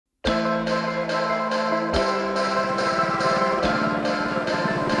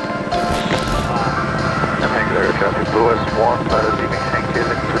OS1 leaving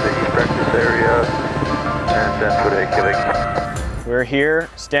Kancamagus to the practice area, and then for the Kancamagus. We're here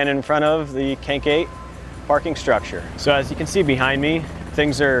standing in front of the Kanc 8 parking structure. So as you can see behind me,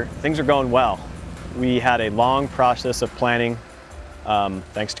 things are going well. We had a long process of planning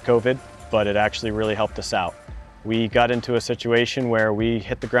thanks to COVID, but it actually really helped us out. We got into a situation where we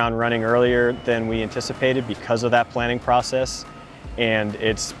hit the ground running earlier than we anticipated because of that planning process, and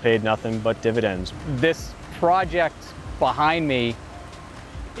it's paid nothing but dividends. This project behind me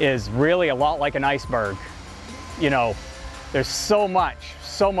is really a lot like an iceberg. You know, there's so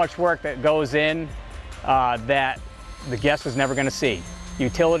much work that goes in that the guest is never going to see.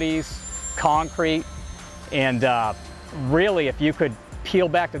 Utilities, concrete, and really, if you could peel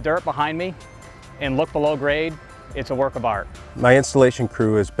back the dirt behind me and look below grade, it's a work of art. My installation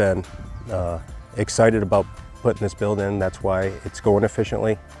crew has been excited about putting this build in. That's why it's going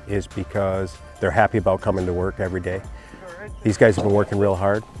efficiently, is because they're happy about coming to work every day. These guys have been working real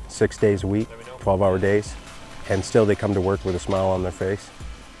hard, 6 days a week, 12-hour days, and still they come to work with a smile on their face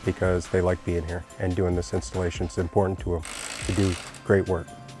because they like being here and doing this installation. It's important to them to do great work.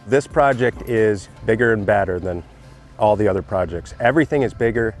 This project is bigger and badder than all the other projects. Everything is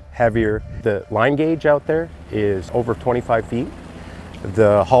bigger, heavier. The line gauge out there is over 25 feet.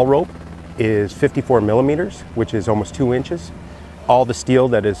 The haul rope is 54 millimeters, which is almost 2 inches. All the steel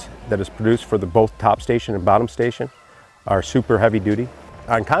that is produced for both top station and bottom station are super heavy duty.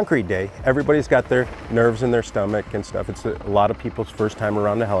 On concrete day, everybody's got their nerves in their stomach and stuff. It's a lot of people's first time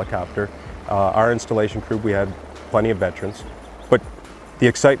around a helicopter. Our installation crew, we had plenty of veterans, but the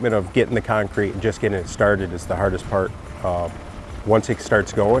excitement of getting the concrete and just getting it started is the hardest part. Once it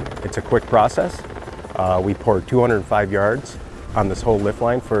starts going, it's a quick process. We poured 205 yards on this whole lift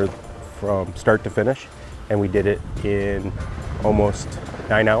line from start to finish, and we did it in almost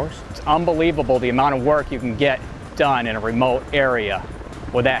 9 hours. It's unbelievable the amount of work you can get done in a remote area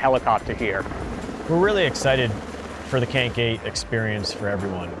with that helicopter here. We're really excited for the Kanc 8 experience for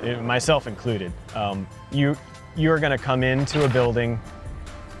everyone, myself included. You are going to come into a building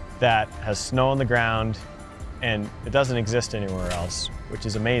that has snow on the ground and it doesn't exist anywhere else, which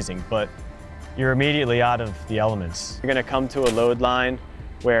is amazing, but you're immediately out of the elements. You're going to come to a load line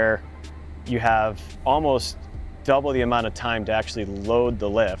where you have almost double the amount of time to actually load the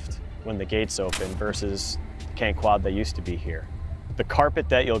lift when the gates open versus the Kanc quad that used to be here. The carpet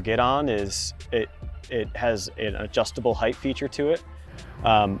that you'll get on it has an adjustable height feature to it.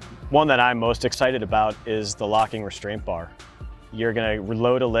 One that I'm most excited about is the locking restraint bar. You're going to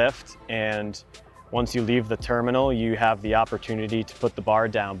reload a lift, and once you leave the terminal, you have the opportunity to put the bar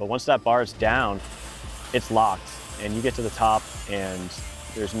down. But once that bar is down, it's locked, and you get to the top, and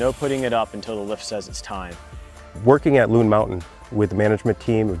there's no putting it up until the lift says it's time. Working at Loon Mountain with the management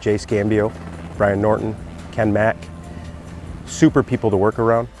team of Jay Scambio, Brian Norton, Ken Mack, super people to work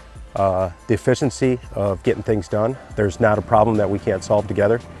around. The efficiency of getting things done, there's not a problem that we can't solve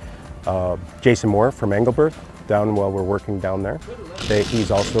together. Jason Moore from Engelberth, down while we're working down there.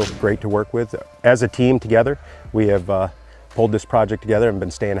 He's also great to work with. As a team together, we have pulled this project together and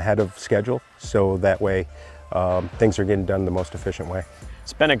been staying ahead of schedule, so that way things are getting done the most efficient way.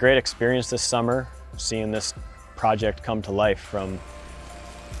 It's been a great experience this summer, seeing this project come to life from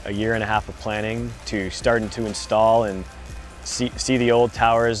a year and a half of planning to starting to install and see the old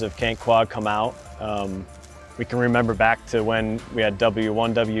towers of Kanc quad come out. We can remember back to when we had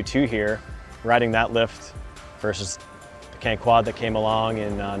W1, W2 here, riding that lift versus the Kanc quad that came along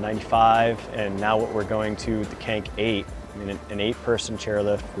in '95, and now what we're going to the Kanc 8. I mean, an 8-person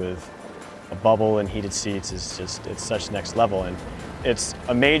chairlift with a bubble and heated seats is just, it's such next level, and it's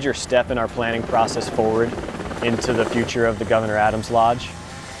a major step in our planning process forward into the future of the Governor Adams Lodge.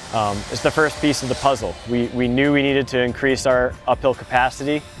 It's the first piece of the puzzle. We knew we needed to increase our uphill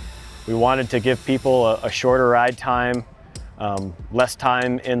capacity. We wanted to give people a shorter ride time, less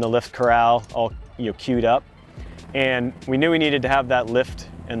time in the lift corral, all queued up. And we knew we needed to have that lift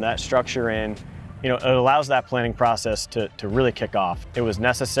and that structure in. It allows that planning process to really kick off. It was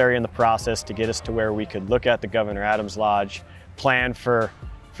necessary in the process to get us to where we could look at the Governor Adams Lodge, plan for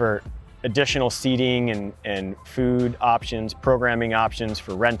additional seating and food options, programming options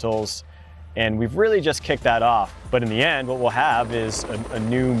for rentals, and we've really just kicked that off. But in the end, what we'll have is a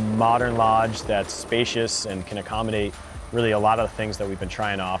new modern lodge that's spacious and can accommodate really a lot of the things that we've been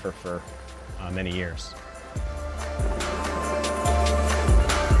trying to offer for many years.